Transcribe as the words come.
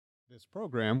This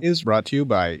program is brought to you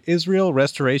by Israel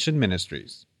Restoration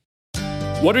Ministries.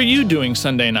 What are you doing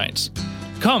Sunday nights?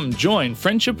 Come join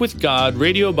Friendship with God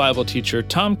radio Bible teacher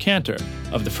Tom Cantor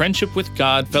of the Friendship with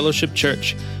God Fellowship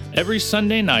Church every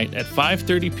Sunday night at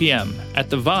 5:30 p.m. at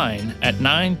The Vine at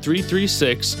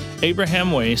 9336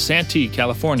 Abraham Way, Santee,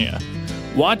 California.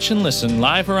 Watch and listen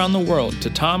live around the world to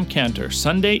Tom Cantor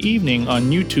Sunday evening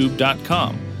on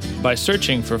YouTube.com by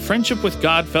searching for Friendship with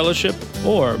God Fellowship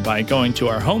or by going to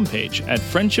our homepage at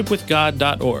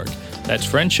friendshipwithgod.org. That's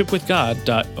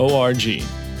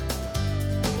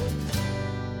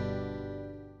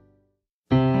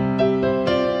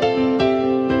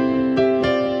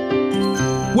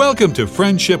Welcome to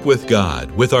Friendship with God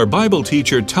with our Bible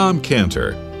teacher Tom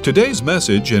Cantor. Today's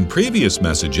message and previous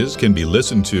messages can be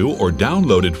listened to or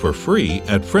downloaded for free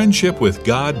at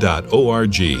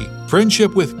friendshipwithgod.org.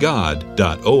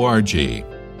 friendshipwithgod.org.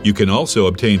 You can also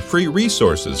obtain free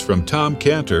resources from Tom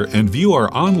Cantor and view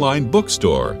our online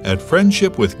bookstore at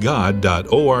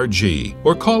friendshipwithgod.org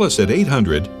or call us at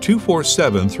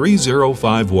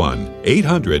 800-247-3051,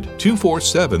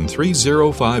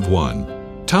 800-247-3051.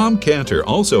 Tom Cantor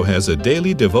also has a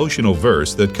daily devotional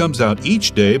verse that comes out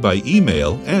each day by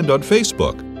email and on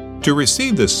Facebook. To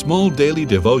receive this small daily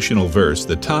devotional verse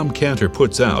that Tom Cantor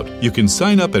puts out, you can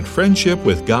sign up at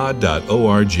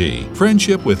friendshipwithgod.org,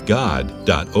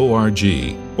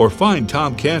 friendshipwithgod.org, or find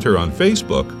Tom Cantor on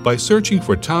Facebook by searching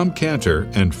for Tom Cantor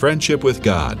and Friendship with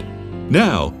God.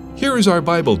 Now, here is our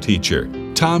Bible teacher,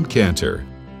 Tom Cantor.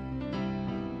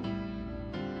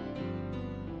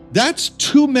 That's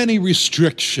too many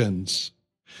restrictions.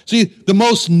 See, the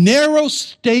most narrow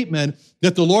statement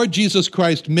that the Lord Jesus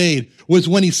Christ made was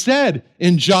when he said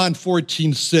in John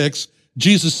 14:6,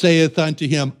 Jesus saith unto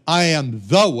him, I am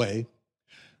the way,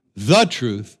 the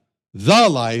truth, the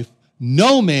life.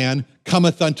 No man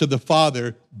cometh unto the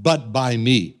Father but by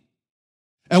me.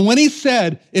 And when he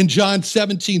said in John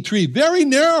 17:3, very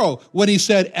narrow, when he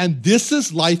said, and this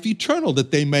is life eternal,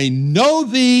 that they may know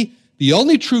thee, the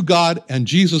only true God, and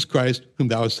Jesus Christ, whom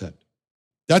thou hast sent.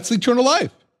 That's eternal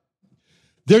life.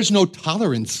 There's no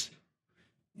tolerance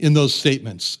in those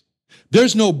statements.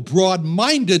 There's no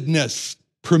broad-mindedness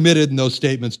permitted in those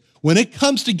statements. When it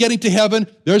comes to getting to heaven,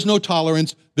 there's no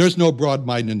tolerance. There's no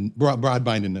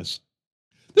broad-mindedness.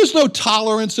 There's no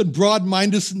tolerance and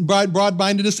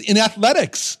broad-mindedness in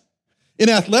athletics. In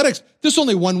athletics, there's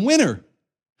only one winner.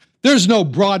 There's no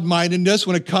broad-mindedness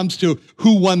when it comes to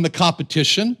who won the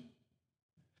competition.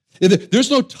 There's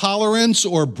no tolerance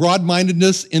or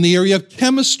broad-mindedness in the area of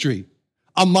chemistry.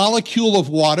 A molecule of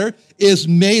water is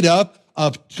made up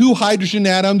of 2 hydrogen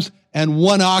atoms and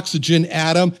 1 oxygen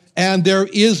atom, and there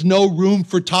is no room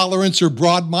for tolerance or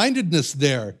broad-mindedness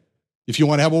there if you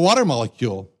want to have a water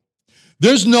molecule.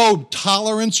 There's no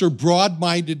tolerance or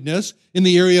broad-mindedness in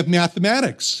the area of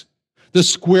mathematics. The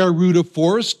square root of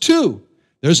 4 is 2.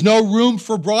 There's no room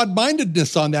for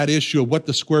broad-mindedness on that issue of what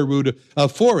the square root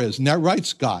of 4 is. Isn't that right,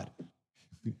 Scott?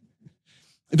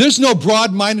 There's no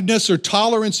broad-mindedness or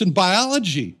tolerance in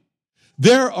biology.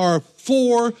 There are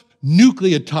 4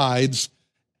 nucleotides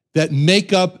that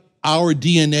make up our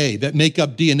DNA, that make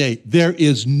up DNA. There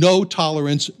is no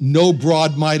tolerance, no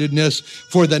broad-mindedness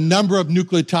for the number of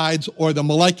nucleotides or the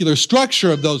molecular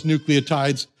structure of those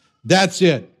nucleotides. That's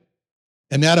it.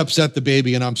 And that upset the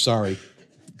baby, and I'm sorry.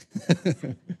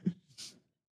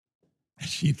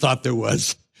 She thought there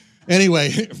was.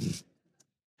 Anyway,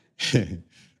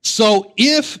 so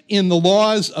if in the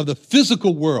laws of the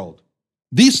physical world,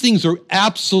 these things are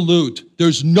absolute,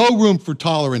 there's no room for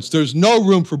tolerance, there's no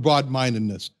room for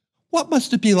broad-mindedness, what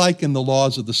must it be like in the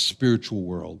laws of the spiritual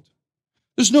world?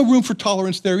 There's no room for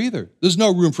tolerance there either. There's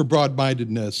no room for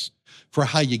broad-mindedness for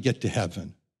how you get to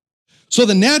heaven. So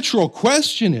the natural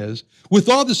question is, with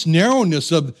all this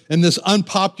narrowness and this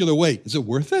unpopular way, is it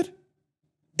worth it?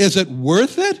 Is it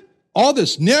worth it? All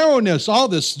this narrowness, all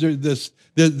this straightness,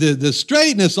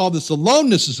 all this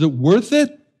aloneness, is it worth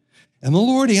it? And the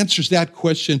Lord answers that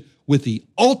question with the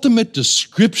ultimate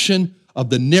description of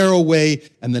the narrow way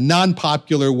and the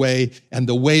non-popular way and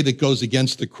the way that goes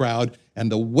against the crowd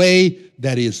and the way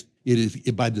that it is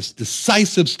by this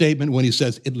decisive statement when he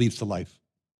says, it leads to life.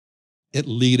 It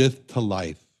leadeth to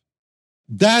life.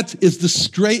 That is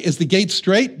is the gate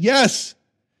straight? Yes.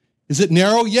 Is it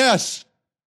narrow? Yes.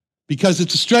 Because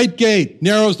it's a straight gate,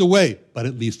 narrows the way, but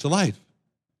it leads to life.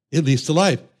 It leads to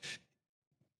life.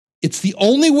 It's the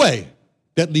only way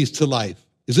that leads to life.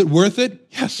 Is it worth it?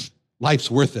 Yes,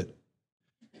 life's worth it.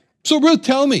 So Ruth,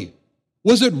 tell me,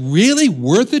 was it really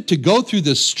worth it to go through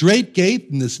this straight gate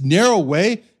and this narrow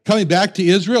way coming back to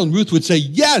Israel? And Ruth would say,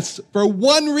 yes, for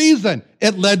one reason,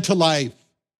 it led to life.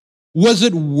 Was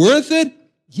it worth it?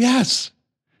 Yes,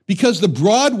 because the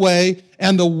broad way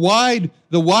and the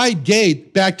wide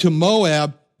gate back to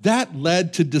Moab, that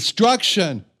led to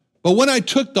destruction. But when I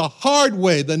took the hard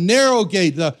way, the narrow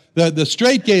gate, the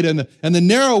straight gate and the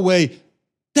narrow way,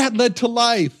 that led to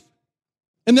life.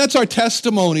 And that's our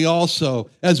testimony also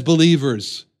as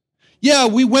believers. Yeah,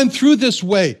 we went through this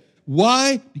way.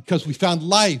 Why? Because we found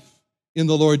life in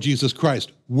the Lord Jesus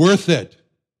Christ. Worth it.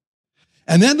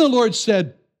 And then the Lord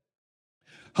said,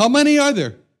 how many are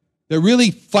there that really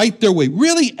fight their way,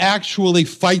 really actually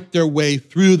fight their way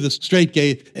through the straight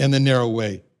gate and the narrow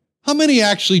way? How many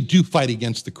actually do fight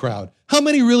against the crowd? How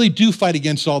many really do fight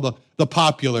against all the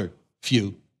popular?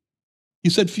 Few. He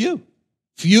said few.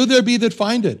 Few there be that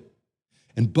find it.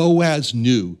 And Boaz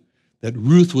knew that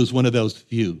Ruth was one of those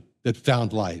few that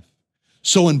found life.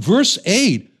 So in verse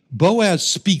 8, Boaz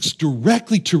speaks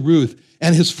directly to Ruth,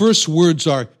 and his first words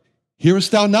are,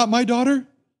 hearest thou not, my daughter?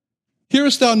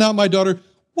 Hearest thou not, my daughter?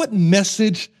 What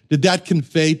message did that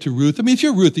convey to Ruth? I mean, if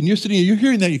you're Ruth and you're sitting here, you're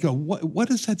hearing that, you go, what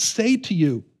does that say to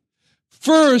you?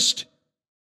 First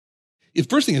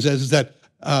thing it says is that,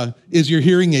 is your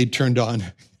hearing aid turned on?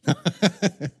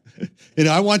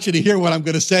 I want you to hear what I'm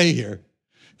going to say here.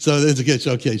 So it's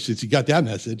okay, she got that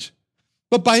message.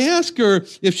 But by asking her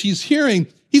if she's hearing,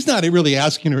 he's not really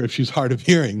asking her if she's hard of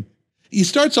hearing. He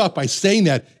starts off by saying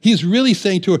that. He's really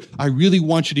saying to her, I really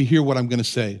want you to hear what I'm going to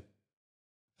say.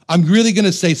 I'm really going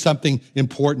to say something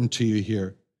important to you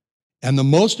here. And the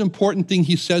most important thing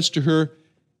he says to her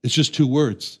is just two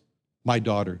words, my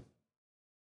daughter.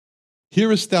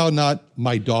 Hearest thou not,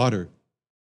 my daughter?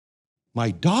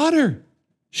 My daughter,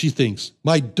 she thinks.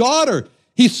 My daughter.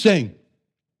 He's saying,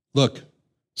 look,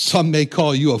 some may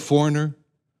call you a foreigner.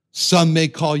 Some may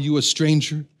call you a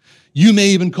stranger. You may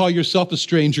even call yourself a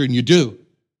stranger, and you do.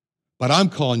 But I'm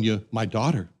calling you my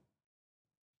daughter.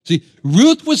 See,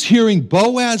 Ruth was hearing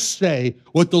Boaz say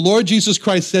what the Lord Jesus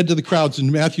Christ said to the crowds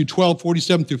in Matthew 12,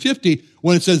 47 through 50,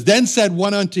 when it says, then said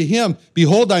one unto him,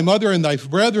 behold, thy mother and thy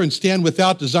brethren stand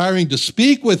without, desiring to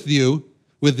speak with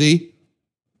thee.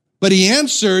 But he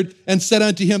answered and said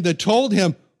unto him that told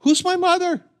him, who's my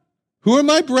mother? Who are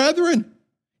my brethren?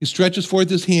 He stretches forth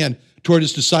his hand toward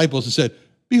his disciples and said,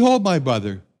 behold my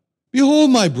mother,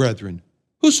 behold my brethren.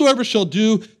 Whosoever shall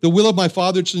do the will of my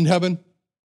Father which is in heaven,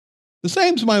 the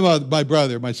same's my mother, my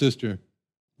brother, my sister,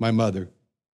 my mother.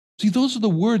 See, those are the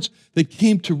words that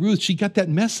came to Ruth. She got that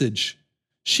message.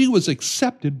 She was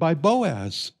accepted by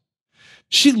Boaz.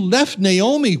 She left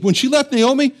Naomi. When she left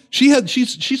Naomi, she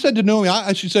said to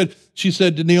Naomi, she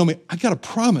said to Naomi, I got a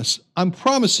promise. I'm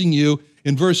promising you,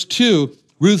 in verse 2,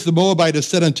 Ruth the Moabitess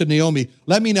said unto Naomi,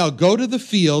 let me now go to the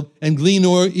field and glean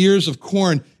ears of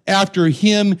corn after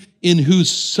him in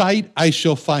whose sight I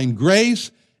shall find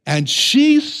grace. And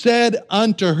she said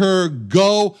unto her,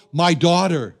 go, my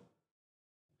daughter.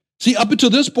 See, up until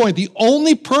this point, the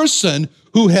only person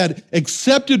who had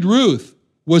accepted Ruth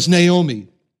was Naomi.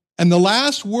 And the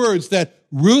last words that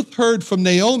Ruth heard from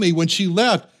Naomi when she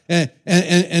left and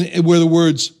were the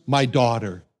words, my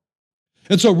daughter.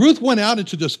 And so Ruth went out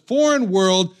into this foreign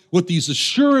world with these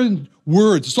assuring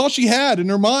words. It's all she had in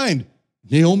her mind.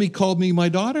 Naomi called me my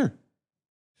daughter.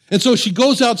 And so she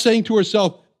goes out saying to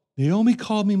herself, Naomi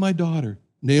called me my daughter.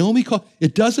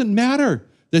 It doesn't matter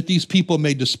that these people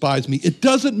may despise me. It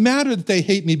doesn't matter that they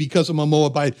hate me because I'm a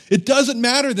Moabite. It doesn't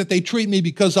matter that they treat me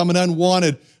because I'm an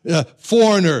unwanted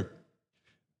foreigner.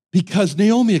 Because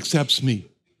Naomi accepts me.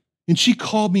 And she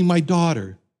called me my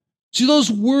daughter. See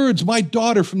those words, my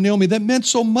daughter, from Naomi, that meant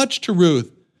so much to Ruth.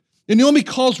 And Naomi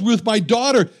calls Ruth my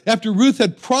daughter after Ruth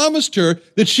had promised her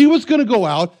that she was going to go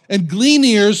out and glean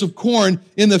ears of corn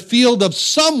in the field of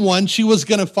someone she was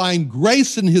going to find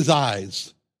grace in his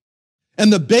eyes.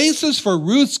 And the basis for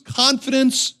Ruth's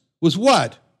confidence was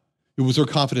what? It was her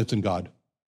confidence in God.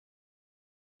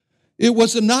 It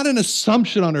was not an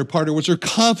assumption on her part, it was her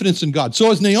confidence in God.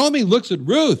 So as Naomi looks at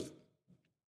Ruth,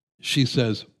 she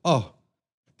says, oh,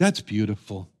 that's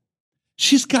beautiful.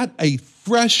 She's got a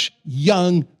fresh,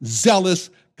 young,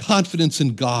 zealous confidence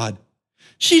in God.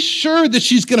 She's sure that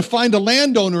she's going to find a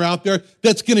landowner out there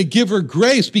that's going to give her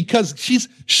grace because she's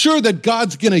sure that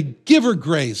God's going to give her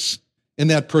grace in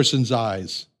that person's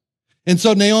eyes. And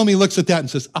so Naomi looks at that and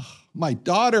says, oh, my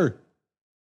daughter.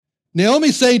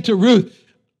 Naomi's saying to Ruth,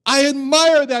 I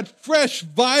admire that fresh,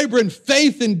 vibrant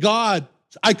faith in God.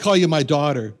 I call you my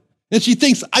daughter. And she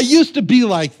thinks, I used to be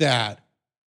like that.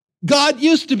 God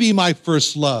used to be my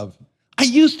first love. I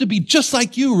used to be just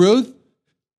like you, Ruth.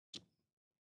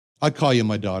 I call you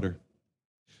my daughter.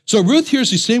 So Ruth hears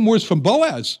these same words from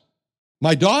Boaz,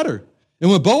 my daughter.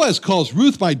 And when Boaz calls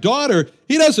Ruth my daughter,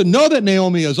 he doesn't know that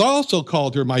Naomi has also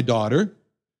called her my daughter.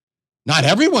 Not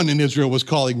everyone in Israel was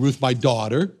calling Ruth my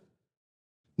daughter.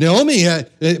 Naomi,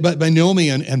 but Naomi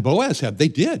and Boaz they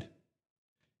did.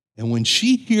 And when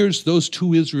she hears those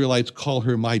two Israelites call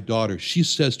her my daughter, she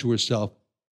says to herself,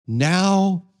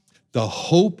 now the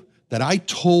hope that I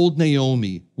told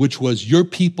Naomi, which was your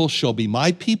people shall be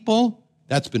my people,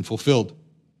 that's been fulfilled.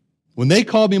 When they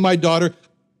called me my daughter,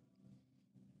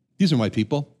 these are my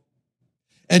people.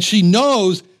 And she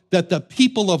knows that the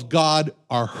people of God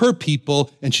are her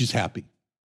people, and she's happy.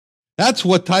 That's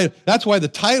why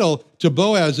the title to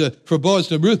Boaz, for Boaz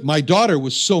to Ruth, my daughter,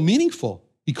 was so meaningful.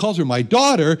 He calls her my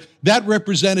daughter. That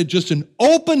represented just an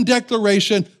open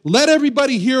declaration. Let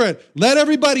everybody hear it. Let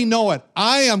everybody know it.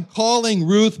 I am calling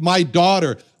Ruth my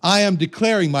daughter. I am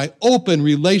declaring my open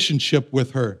relationship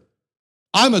with her.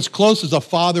 I'm as close as a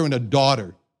father and a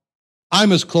daughter.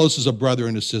 I'm as close as a brother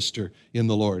and a sister in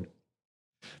the Lord.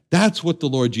 That's what the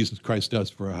Lord Jesus Christ does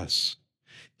for us.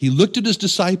 He looked at his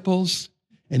disciples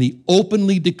and he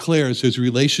openly declares his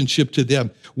relationship to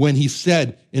them when he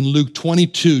said in Luke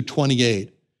 22:28,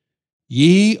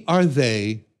 ye are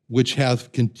they which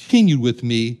have continued with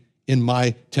me in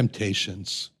my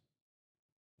temptations.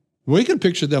 We can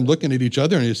picture them looking at each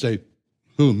other and you say,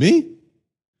 who, me?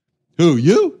 Who,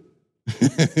 you?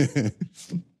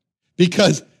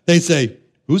 Because they say,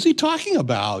 who's he talking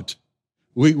about?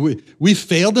 We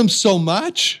failed him so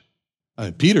much.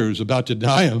 Peter was about to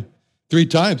deny him 3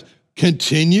 times.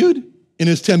 Continued in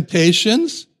his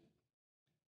temptations.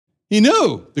 He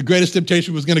knew the greatest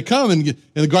temptation was going to come in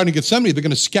the Garden of Gethsemane. They're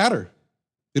going to scatter.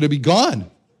 It'll be gone.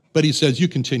 But he says, you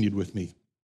continued with me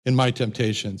in my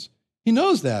temptations. He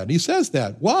knows that. He says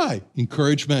that. Why?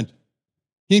 Encouragement.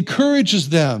 He encourages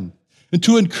them. And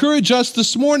to encourage us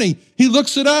this morning, he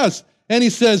looks at us and he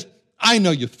says, I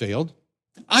know you failed.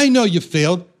 I know you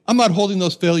failed. I'm not holding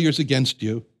those failures against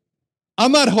you.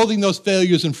 I'm not holding those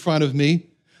failures in front of me.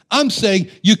 I'm saying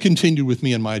you continued with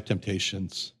me in my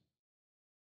temptations.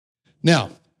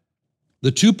 Now,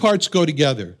 the 2 parts go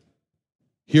together.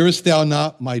 Hearest thou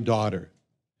not my daughter?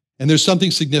 And there's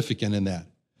something significant in that.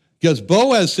 Because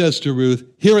Boaz says to Ruth,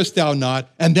 hearest thou not?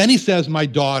 And then he says, my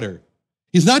daughter.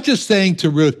 He's not just saying to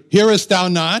Ruth, hearest thou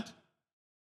not?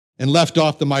 And left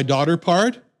off the my daughter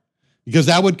part. Because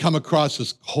that would come across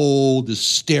as cold, as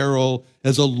sterile,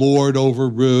 as a lord over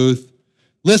Ruth.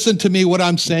 Listen to me, what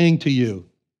I'm saying to you.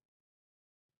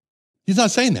 He's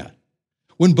not saying that.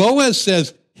 When Boaz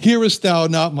says, hearest thou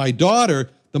not my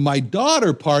daughter, the my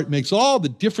daughter part makes all the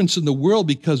difference in the world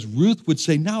because Ruth would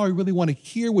say, now I really want to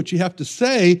hear what you have to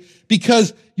say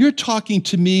because you're talking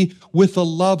to me with the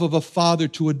love of a father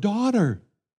to a daughter.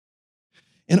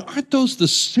 And aren't those the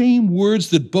same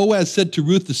words that Boaz said to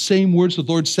Ruth, the same words the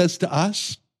Lord says to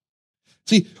us?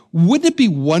 See, wouldn't it be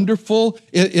wonderful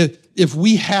if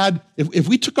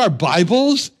we took our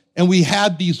Bibles and we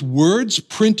had these words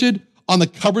printed on the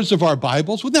covers of our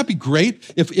Bibles? Wouldn't that be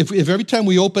great? If every time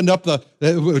we opened up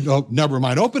every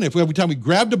time we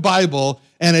grabbed a Bible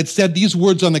and it said these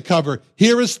words on the cover,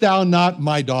 hearest thou not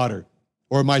my daughter,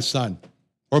 or my son,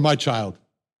 or my child?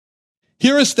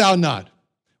 Hearest thou not?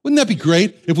 Wouldn't that be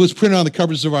great if it was printed on the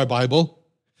covers of our Bible?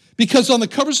 Because on the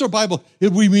covers of our Bible,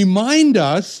 it would remind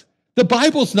us the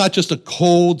Bible's not just a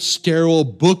cold, sterile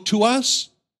book to us.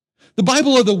 The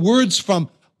Bible are the words from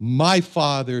my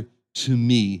Father to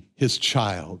me, his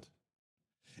child.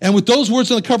 And with those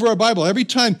words on the cover of our Bible, every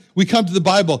time we come to the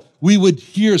Bible, we would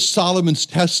hear Solomon's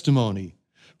testimony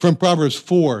from Proverbs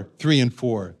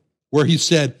 4:3-4, where he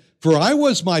said, for I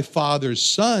was my father's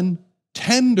son,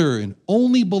 tender and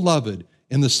only beloved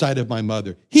in the sight of my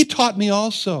mother. He taught me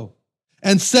also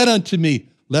and said unto me,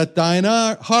 let thine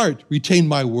heart retain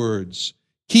my words,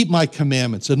 keep my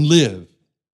commandments and live.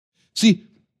 See,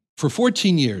 for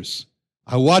 14 years,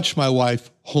 I watched my wife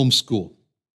homeschool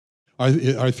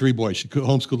our 3 boys. She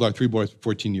homeschooled our 3 boys for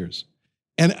 14 years.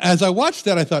 And as I watched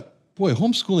that, I thought, boy,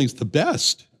 homeschooling is the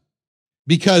best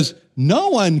because no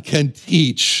one can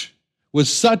teach with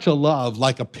such a love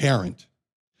like a parent.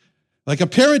 Like a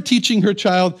parent teaching her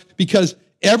child, because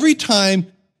every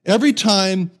time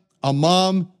a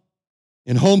mom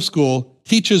in homeschool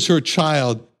teaches her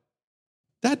child,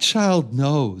 that child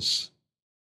knows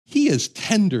he is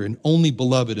tender and only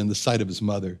beloved in the sight of his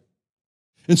mother.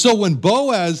 And so when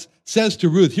Boaz says to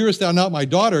Ruth, hearest thou not my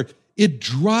daughter, it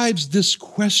drives this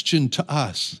question to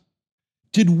us.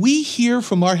 Did we hear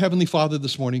from our Heavenly Father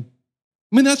this morning?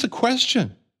 I mean, that's a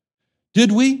question.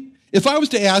 Did we? If I was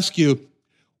to ask you,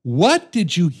 what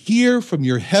did you hear from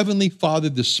your Heavenly Father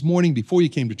this morning before you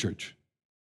came to church?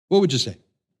 What would you say?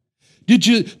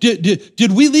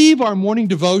 Did we leave our morning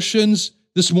devotions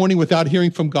this morning without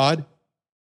hearing from God?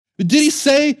 Did he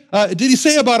say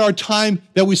about our time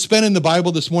that we spent in the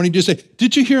Bible this morning? Did he say,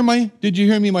 did you hear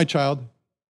me, my child?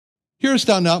 Hearest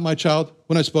thou not, my child,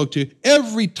 when I spoke to you?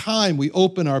 Every time we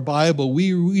open our Bible,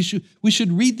 we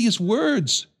should read these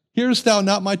words. Hearest thou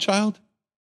not, my child?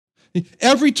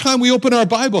 Every time we open our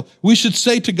Bible, we should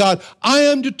say to God, I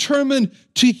am determined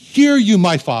to hear you,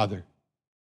 my Father.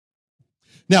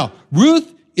 Now,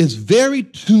 Ruth is very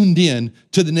tuned in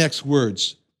to the next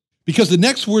words, because the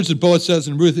next words that Boaz says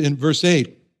in Ruth in verse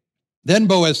 8, then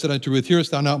Boaz said unto Ruth,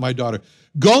 hearest thou not, my daughter?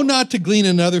 Go not to glean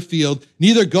in another field,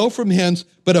 neither go from hence,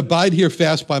 but abide here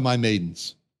fast by my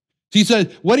maidens. So he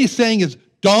said, what he's saying is,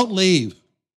 don't leave.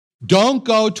 Don't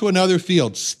go to another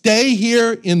field. Stay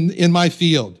here in my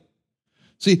field.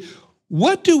 See,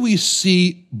 what do we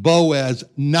see Boaz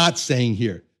not saying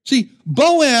here? See,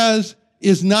 Boaz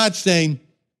is not saying,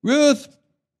 Ruth,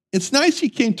 it's nice you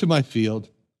came to my field.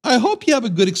 I hope you have a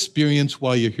good experience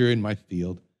while you're here in my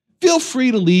field. Feel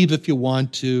free to leave if you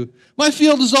want to. My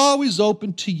field is always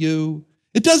open to you.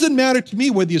 It doesn't matter to me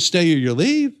whether you stay or you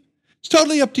leave. It's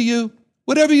totally up to you.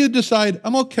 Whatever you decide,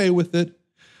 I'm okay with it.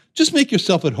 Just make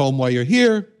yourself at home while you're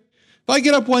here. If I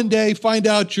get up one day, find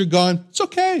out you're gone, it's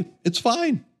okay. It's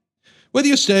fine. Whether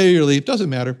you stay or you leave, doesn't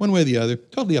matter. One way or the other,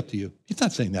 totally up to you. He's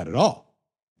not saying that at all.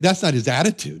 That's not his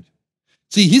attitude.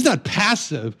 See, he's not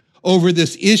passive over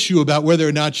this issue about whether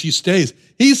or not she stays.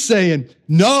 He's saying,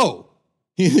 no.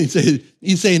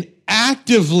 He's saying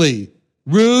actively,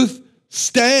 Ruth,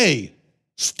 stay.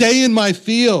 Stay in my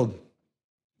field,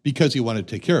 because he wanted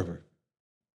to take care of her.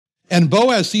 And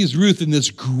Boaz sees Ruth in this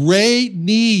great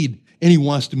need, and he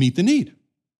wants to meet the need.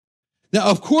 Now,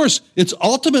 of course, it's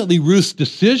ultimately Ruth's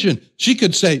decision. She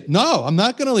could say, no, I'm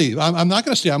not going to leave. I'm not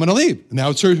going to stay. I'm going to leave. And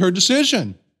now it's her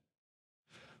decision.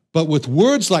 But with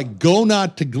words like, go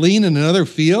not to glean in another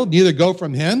field, neither go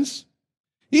from hence,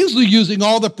 he's using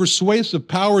all the persuasive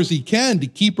powers he can to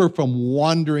keep her from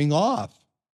wandering off.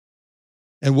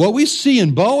 And what we see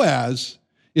in Boaz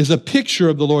is a picture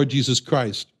of the Lord Jesus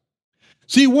Christ.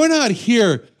 See, we're not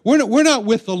here, we're not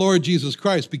with the Lord Jesus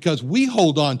Christ because we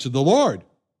hold on to the Lord.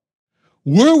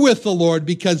 We're with the Lord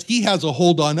because he has a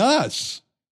hold on us.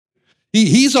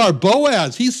 He's our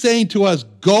Boaz. He's saying to us,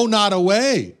 go not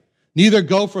away, neither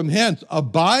go from hence,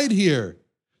 abide here.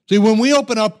 See, when we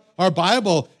open up our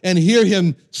Bible and hear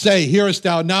him say, hearest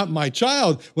thou not, my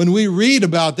child, when we read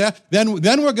about that, then we're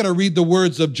going to read the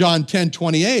words of John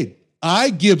 10:28. I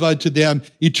give unto them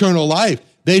eternal life.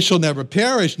 They shall never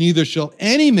perish, neither shall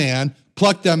any man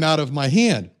pluck them out of my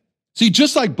hand. See,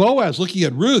 just like Boaz looking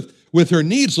at Ruth with her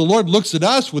needs, the Lord looks at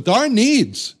us with our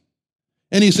needs.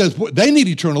 And he says, they need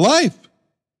eternal life.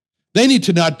 They need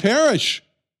to not perish.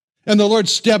 And the Lord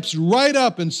steps right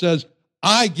up and says,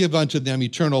 I give unto them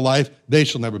eternal life. They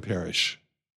shall never perish.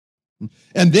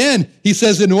 And then he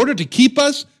says, in order to keep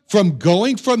us from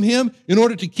going from him, in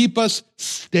order to keep us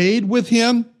stayed with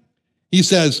him, he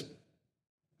says,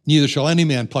 neither shall any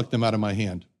man pluck them out of my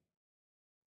hand.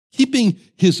 Keeping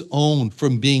his own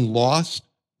from being lost,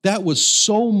 that was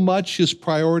so much his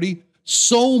priority,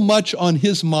 so much on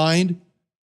his mind.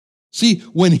 See,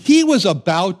 when he was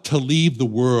about to leave the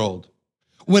world,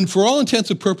 when for all intents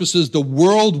and purposes the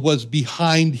world was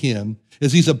behind him,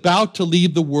 as he's about to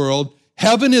leave the world,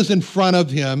 heaven is in front of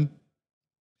him,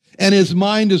 and his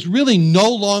mind is really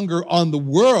no longer on the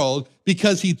world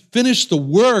because he'd finished the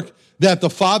work that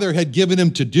the Father had given him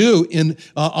to do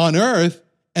on earth,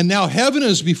 and now heaven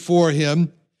is before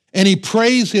him, and he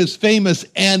prays his famous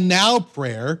 "and now"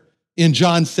 prayer in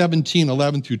John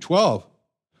 17:11-12,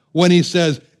 when he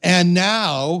says, and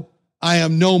now I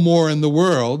am no more in the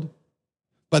world,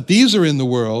 but these are in the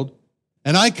world,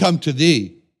 and I come to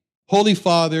thee. Holy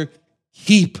Father,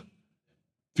 keep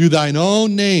through thine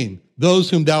own name those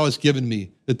whom thou hast given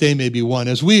me, that they may be one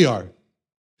as we are.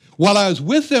 While I was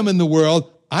with them in the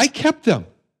world, I kept them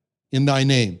in thy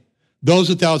name. Those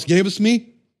that thou hast gavest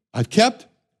me, I've kept.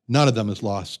 None of them is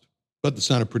lost, but the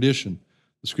son of perdition.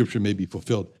 The scripture may be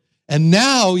fulfilled. And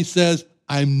now he says,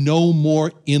 I'm no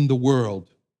more in the world.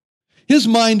 His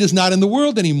mind is not in the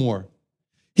world anymore.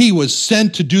 He was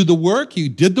sent to do the work. He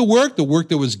did the work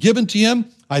that was given to him.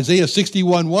 Isaiah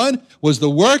 61:1 was the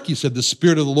work. He said, the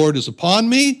Spirit of the Lord is upon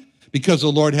me because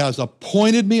the Lord has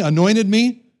anointed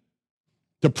me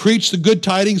to preach the good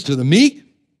tidings to the meek,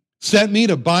 sent me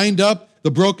to bind up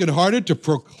the brokenhearted, to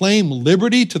proclaim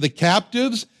liberty to the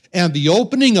captives and the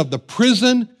opening of the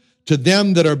prison to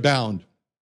them that are bound.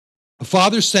 The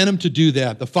Father sent him to do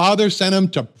that. The Father sent him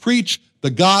to preach the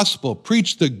gospel,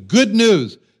 preach the good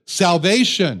news,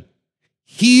 salvation,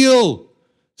 heal,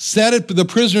 set the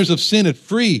prisoners of sin at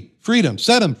freedom,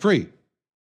 set them free.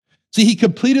 See, he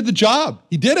completed the job.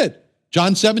 He did it.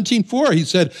 John 17:4, he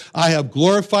said, I have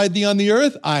glorified thee on the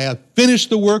earth. I have finished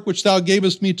the work which thou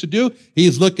gavest me to do.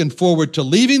 He's looking forward to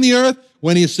leaving the earth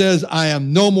when he says, I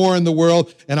am no more in the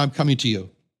world and I'm coming to you.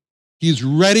 He's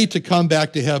ready to come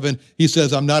back to heaven. He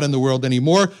says, I'm not in the world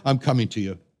anymore. I'm coming to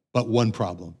you. But one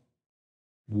problem.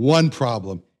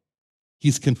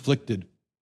 He's conflicted.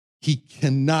 He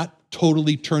cannot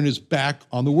totally turn his back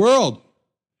on the world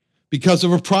because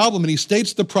of a problem. And he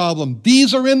states the problem.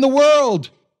 These are in the world.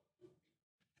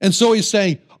 And so he's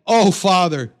saying, oh,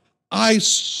 Father, I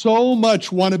so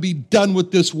much want to be done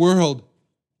with this world.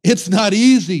 It's not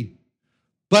easy,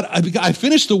 but I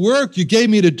finished the work you gave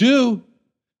me to do.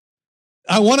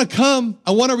 I want to come.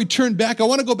 I want to return back. I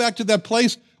want to go back to that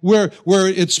place where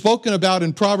it's spoken about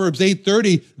in Proverbs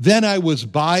 8:30. Then I was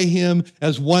by him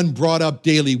as one brought up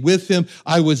daily with him.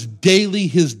 I was daily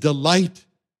his delight,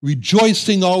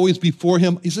 rejoicing always before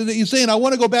him. He's saying, I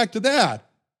want to go back to that.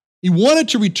 He wanted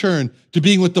to return to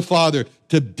being with the Father,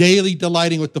 to daily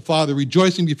delighting with the Father,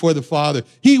 rejoicing before the Father.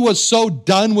 He was so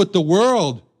done with the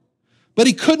world, but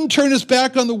he couldn't turn his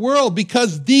back on the world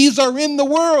because these are in the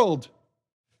world.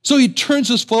 So he turns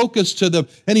his focus to them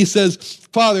and he says,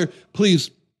 Father, please,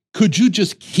 could you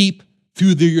just keep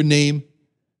through your name?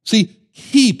 See,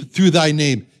 keep through thy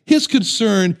name. His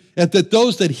concern is that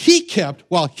those that he kept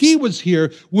while he was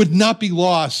here would not be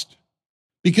lost,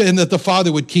 and that the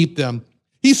Father would keep them.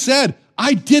 He said,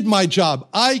 I did my job.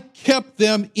 I kept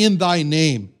them in thy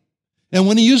name. And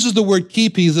when he uses the word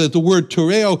keep, he uses the word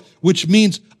tereo, which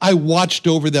means I watched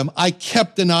over them. I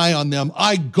kept an eye on them.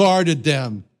 I guarded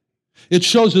them. It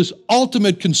shows his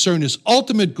ultimate concern, his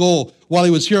ultimate goal while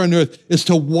he was here on earth is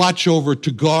to watch over,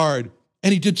 to guard.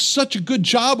 And he did such a good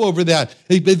job over that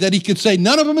he could say,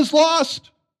 none of them is lost.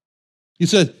 He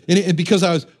said, and because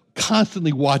I was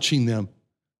constantly watching them,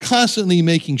 constantly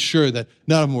making sure that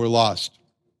none of them were lost.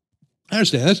 I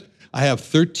understand this. I have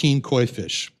 13 koi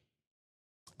fish.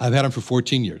 I've had them for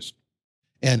 14 years.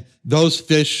 And those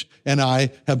fish and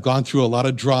I have gone through a lot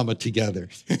of drama together,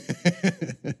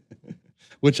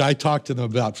 which I talk to them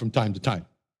about from time to time.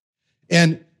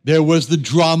 And there was the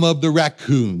drama of the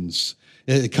raccoons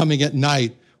coming at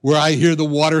night where I hear the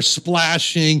water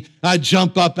splashing. I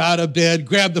jump up out of bed,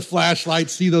 grab the flashlight,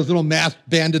 see those little masked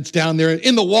bandits down there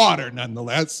in the water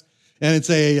nonetheless, and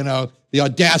say, the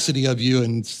audacity of you,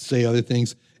 and say other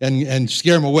things and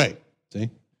scare them away, see?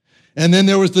 And then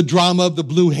there was the drama of the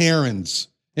blue herons.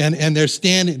 And they're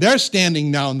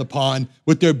standing now in the pond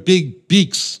with their big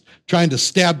beaks trying to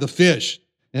stab the fish.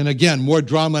 And again, more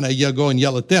drama, and I go and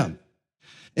yell at them.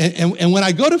 And when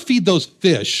I go to feed those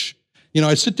fish,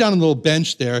 I sit down on a little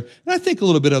bench there, and I think a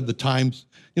little bit of the times,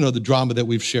 the drama that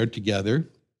we've shared together.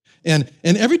 And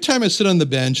every time I sit on the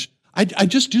bench, I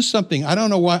just do something. I don't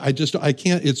know why. I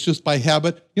can't. It's just by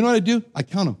habit. You know what I do? I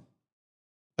count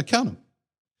them.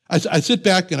 I sit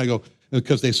back and I go,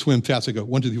 because they swim fast, I go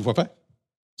 1, 2, 3, 4, 5,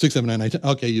 6, 7, 9, 10.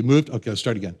 Okay, you moved. Okay, let's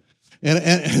start again.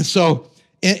 And so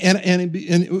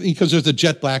because there's a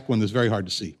jet black one that's very hard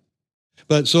to see.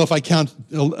 But so if I count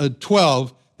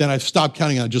 12, then I stop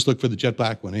counting and I just look for the jet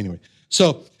black one anyway.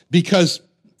 So because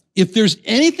if there's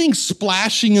anything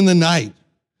splashing in the night,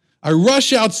 I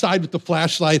rush outside with the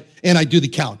flashlight and I do the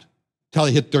count till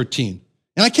I hit 13.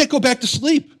 And I can't go back to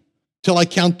sleep till I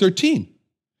count 13.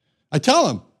 I tell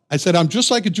them, I said, I'm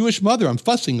just like a Jewish mother. I'm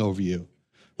fussing over you,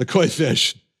 the koi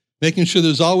fish, making sure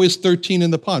there's always 13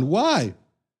 in the pond. Why?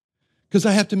 Because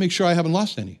I have to make sure I haven't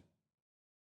lost any.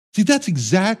 See, that's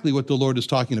exactly what the Lord is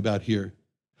talking about here.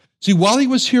 See, while he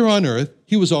was here on earth,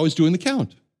 he was always doing the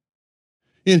count.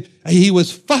 And he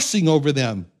was fussing over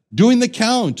them, doing the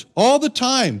count all the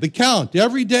time, the count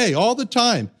every day, all the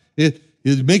time. It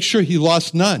make sure he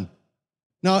lost none.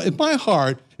 Now, if my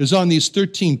heart is on these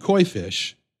 13 koi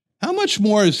fish, how much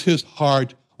more is his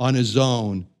heart on his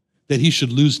own that he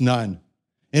should lose none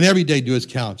and every day do his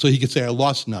count so he could say, I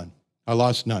lost none. I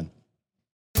lost none.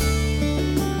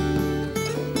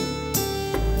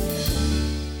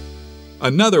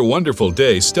 Another wonderful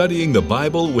day studying the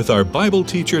Bible with our Bible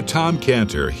teacher Tom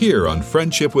Cantor here on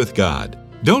Friendship with God.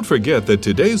 Don't forget that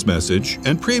today's message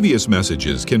and previous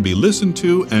messages can be listened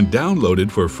to and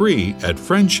downloaded for free at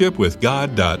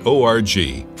friendshipwithgod.org.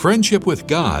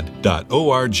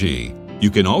 friendshipwithgod.org. You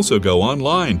can also go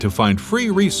online to find free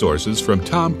resources from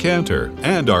Tom Cantor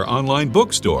and our online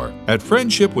bookstore at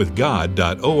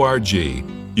friendshipwithgod.org.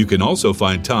 You can also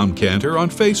find Tom Cantor on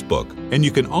Facebook, and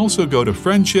you can also go to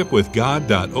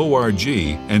friendshipwithgod.org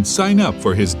and sign up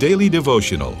for his daily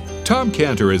devotional. Tom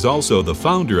Cantor is also the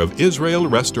founder of Israel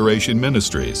Restoration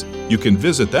Ministries. You can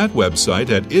visit that website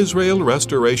at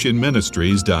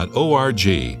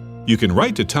israelrestorationministries.org. You can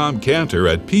write to Tom Cantor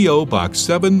at P.O. Box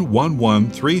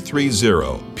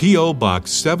 711330, P.O.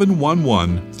 Box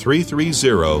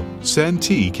 711330,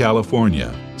 Santee,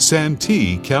 California.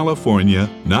 Santee, California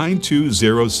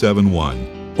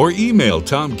 92071. Or email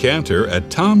Tom Cantor at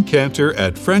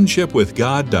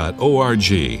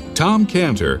tomcantor@friendshipwithgod.org, Tom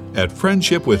Cantor at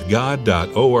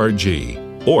friendshipwithgod.org.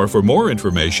 Or for more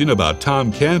information about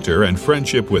Tom Cantor and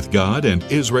Friendship with God and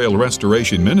Israel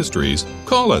Restoration Ministries,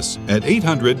 call us at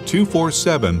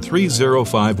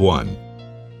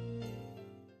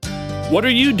 800-247-3051. What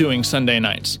are you doing Sunday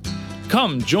nights?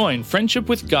 Come join Friendship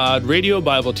with God radio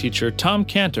Bible teacher Tom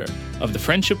Cantor of the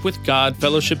Friendship with God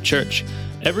Fellowship Church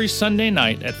every Sunday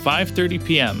night at 5:30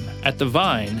 p.m. at The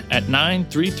Vine at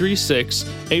 9336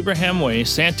 Abraham Way,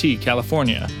 Santee,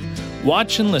 California.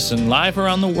 Watch and listen live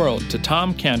around the world to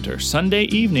Tom Cantor Sunday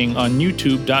evening on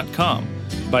YouTube.com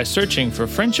by searching for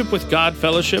Friendship with God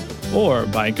Fellowship or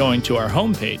by going to our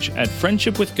homepage at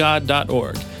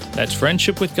friendshipwithgod.org. That's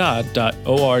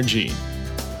friendshipwithgod.org.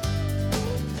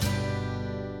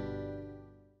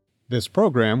 This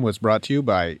program was brought to you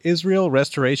by Israel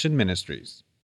Restoration Ministries.